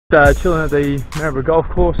Chilling at the Maryborough Golf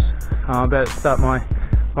Course. I'm about to start my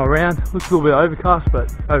round. Looks a little bit overcast,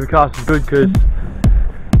 but overcast is good because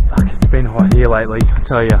it's been hot here lately, I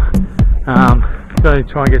tell you. Going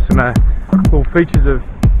to try and get some little features of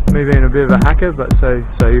me being a bit of a hacker, but so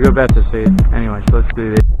you're about to see it. Anyway, so let's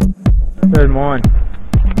do this. Third mine.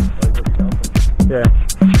 Yeah.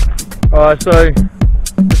 Alright, so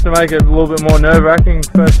just to make it a little bit more nerve-wracking,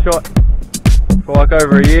 first shot for like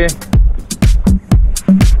over a year.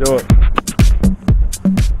 Do it.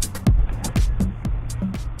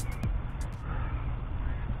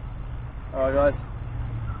 Alright guys,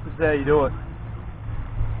 this is how you do it.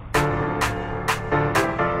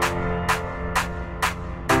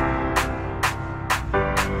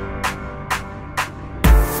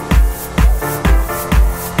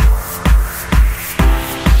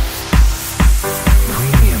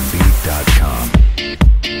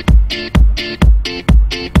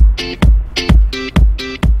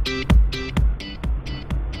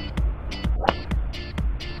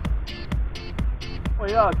 Well,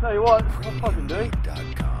 yeah, I'll tell you what, I'll fucking do.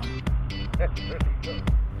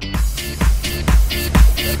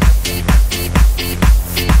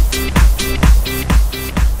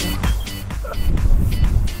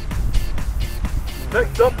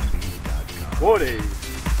 Next up, Wardy.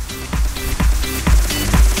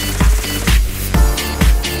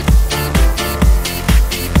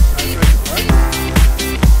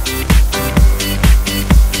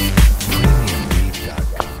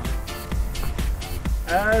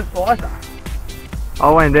 I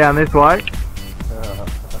went down this way,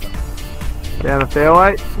 down the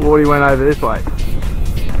fairway. Wardy went over this way.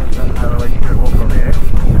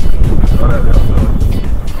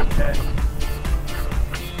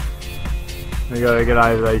 We got to get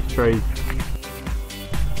over these trees.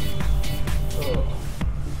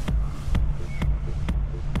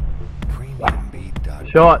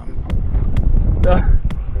 Shot.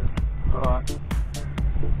 Alright.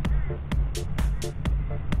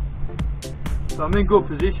 So I'm in good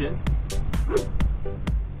position.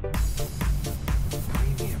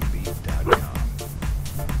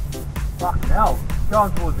 Fucking hell,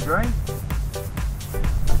 going towards the green.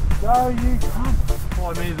 Go you come.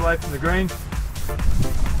 5 metres away from the green.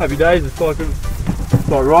 Happy days, it's like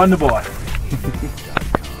riding a bike.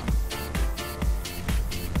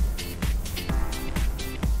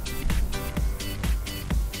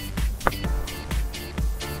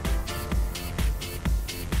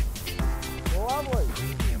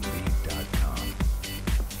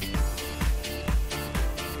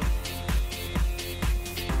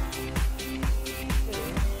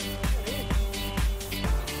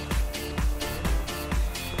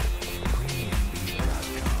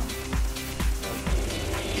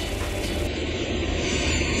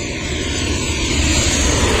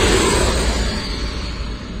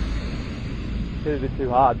 It's a bit too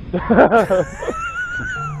hard.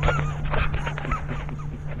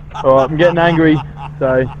 Alright, I'm getting angry,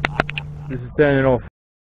 so this is turning off.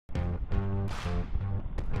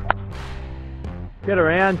 Get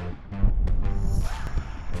around.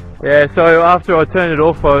 Yeah, so after I turned it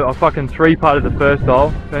off, I fucking 3-putted the first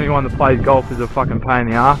hole. Anyone that plays golf is a fucking pain in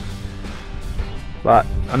the ass. But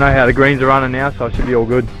I know how the greens are running now, so I should be all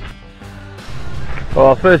good.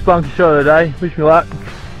 Alright, first bunker shot of the day. Wish me luck.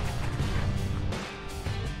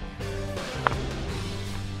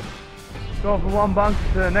 Going from one bunker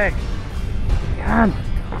to the next. Can't.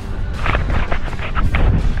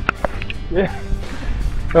 Yeah.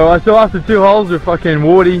 Alright, so after 2 holes with fucking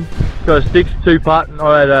Wardy, got a 6 2-putt.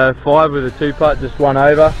 I had a 5 with a 2-putt, just 1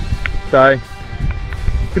 over. So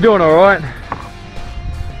we're doing alright.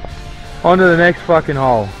 On to the next fucking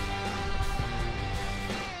hole.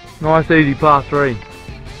 Nice easy par 3.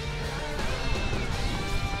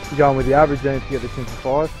 You're going with the average then to get the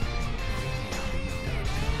 25.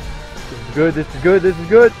 This is good, this is good, this is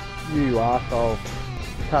good. You arsehole.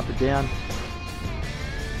 Tap it down.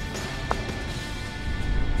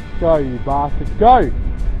 Go, you bastard, go!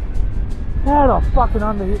 How did I fucking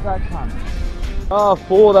underhit that cunt? Oh,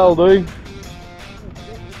 4, that'll do.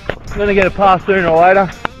 I'm gonna get a par sooner or later.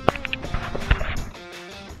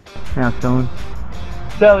 How's it going?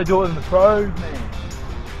 Sally do it in the pros, man.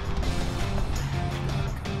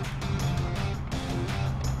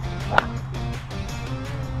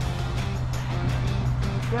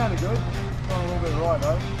 Sounded good. Going a little bit right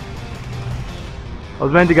though. I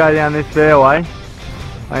was meant to go down this fairway.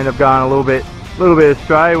 I ended up going a little bit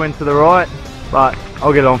astray, went to the right, but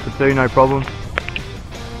I'll get on for 2, no problem.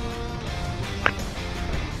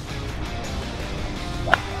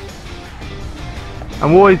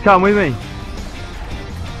 And Wardy's come with me.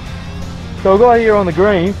 So I got here on the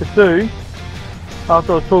green for 2.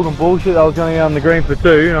 After I was talking bullshit, I was going to go on the green for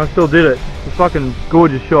 2, and I still did it. It's a fucking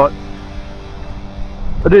gorgeous shot.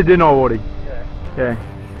 I did, didn't I, Wardy? Yeah. Yeah.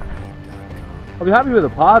 I'll be happy with a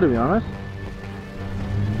par, to be honest.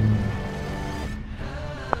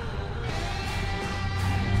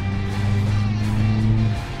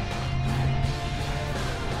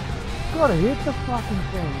 Gotta hit the fucking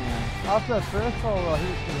thing, man. After that first hole, I hit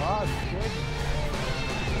it too hard. It scared me.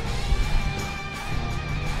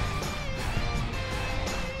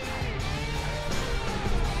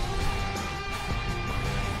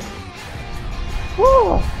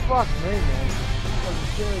 Woo! Fuck me, man. That was the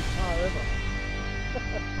scariest par ever.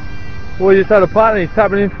 Well, you just had a putt and he's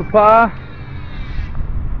tapping in for par.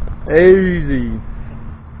 Easy.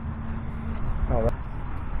 Oh,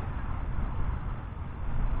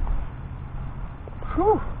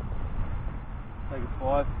 whew. Take a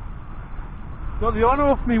 5. Got the honour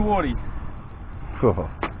off me, Wardy.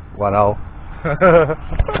 1 hole.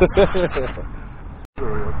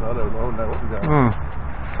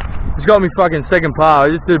 He's got me fucking second par.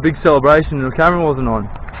 I just did a big celebration and the camera wasn't on.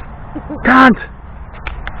 Can't!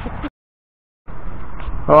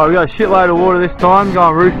 Alright, we got a shitload of water this time.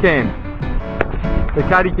 Going roof cam. The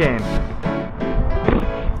caddy cam.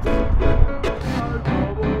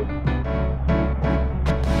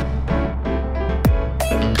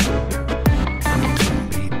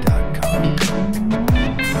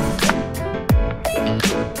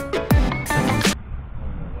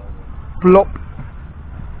 Flop.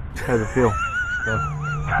 How's it feel?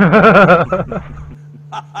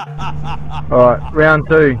 Alright, round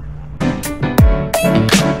 2.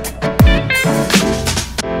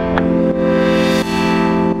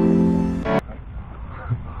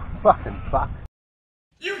 Fucking fuck.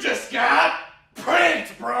 You just got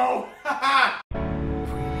pranked, bro!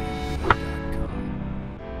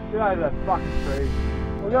 Get over that fucking tree.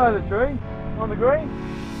 We'll go over the tree. On the green.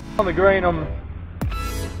 On the green, I'm...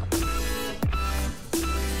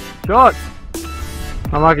 Shot!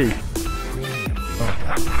 Unlucky.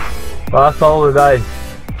 Last hole of the day.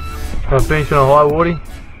 I'm finishing on a high, Wardy.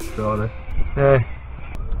 Righto. Yeah.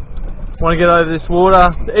 Want to get over this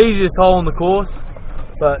water. The easiest hole on the course,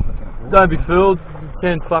 but don't be fooled. You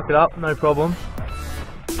can fuck it up, no problem.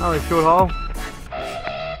 Only a short hole.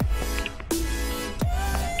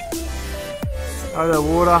 Over the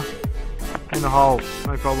water, in the hole,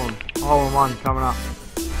 no problem. Hole in 1 coming up.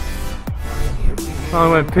 I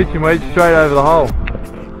went pitching wedge straight over the hole.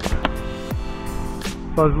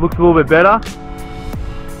 So it looks a little bit better.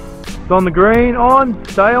 It's on the green, on,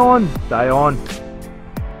 stay on, stay on.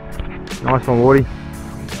 Nice one, Wardy.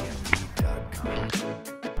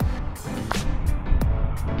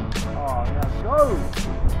 Oh, now go!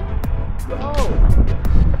 Go!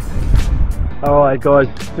 Alright guys,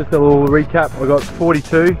 just a little recap. I got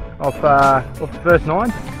 42 off the first 9.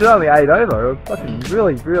 It's only 8 over. I'm fucking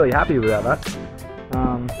really happy about that.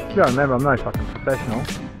 You gotta remember, I'm no fucking professional.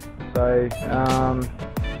 So,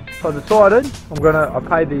 so I decided I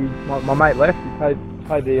paid my mate left. He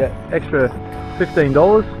paid the extra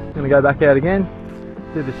 $15. I'm gonna go back out again,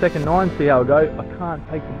 do the second 9, see how it goes. I can't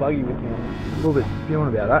take the buggy with me. I'm a little bit spewing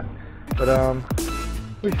about that, but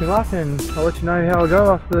wish me luck, and I'll let you know how I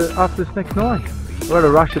go after this next 9. I've got to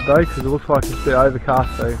rush it though because it looks like it's a bit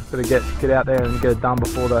overcast, so better get out there and get it done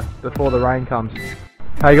before the rain comes.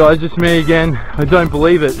 Hey guys, just me again. I don't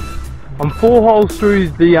believe it. I'm 4 holes through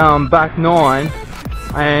the back 9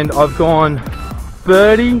 and I've gone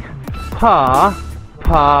birdie, par,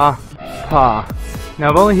 par, par. Now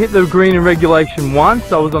I've only hit the green in regulation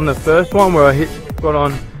once. I was on the first one where I got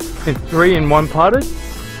on in 3 and 1 putted,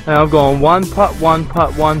 and I've gone 1 putt, 1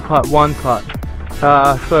 putt, 1 putt, 1 putt.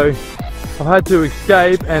 So I've had to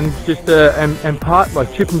escape and just and putt,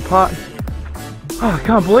 like chip and putt. Oh, I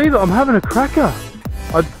can't believe it. I'm having a cracker.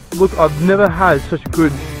 Look, I've never had such a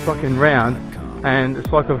good fucking round, and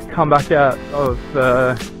it's like I've come back out of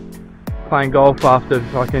playing golf after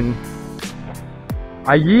fucking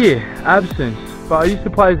a year absence. But I used to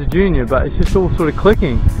play as a junior, but it's just all sort of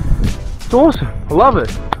clicking. It's awesome. I love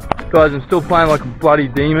it. Guys, I'm still playing like a bloody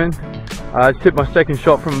demon. I just hit my second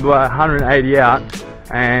shot from about 180 out,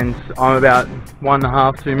 and I'm about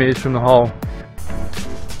 1.5 to 2 meters from the hole.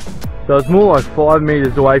 So it's more like 5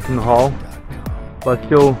 meters away from the hole, but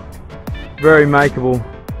still very makeable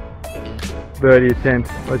birdie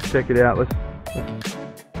attempt. Let's check it out. Let's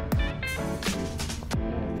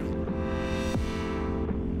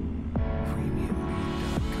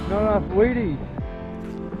not enough weedies.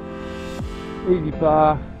 Easy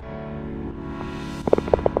par.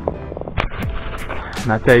 And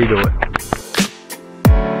that's how you do it.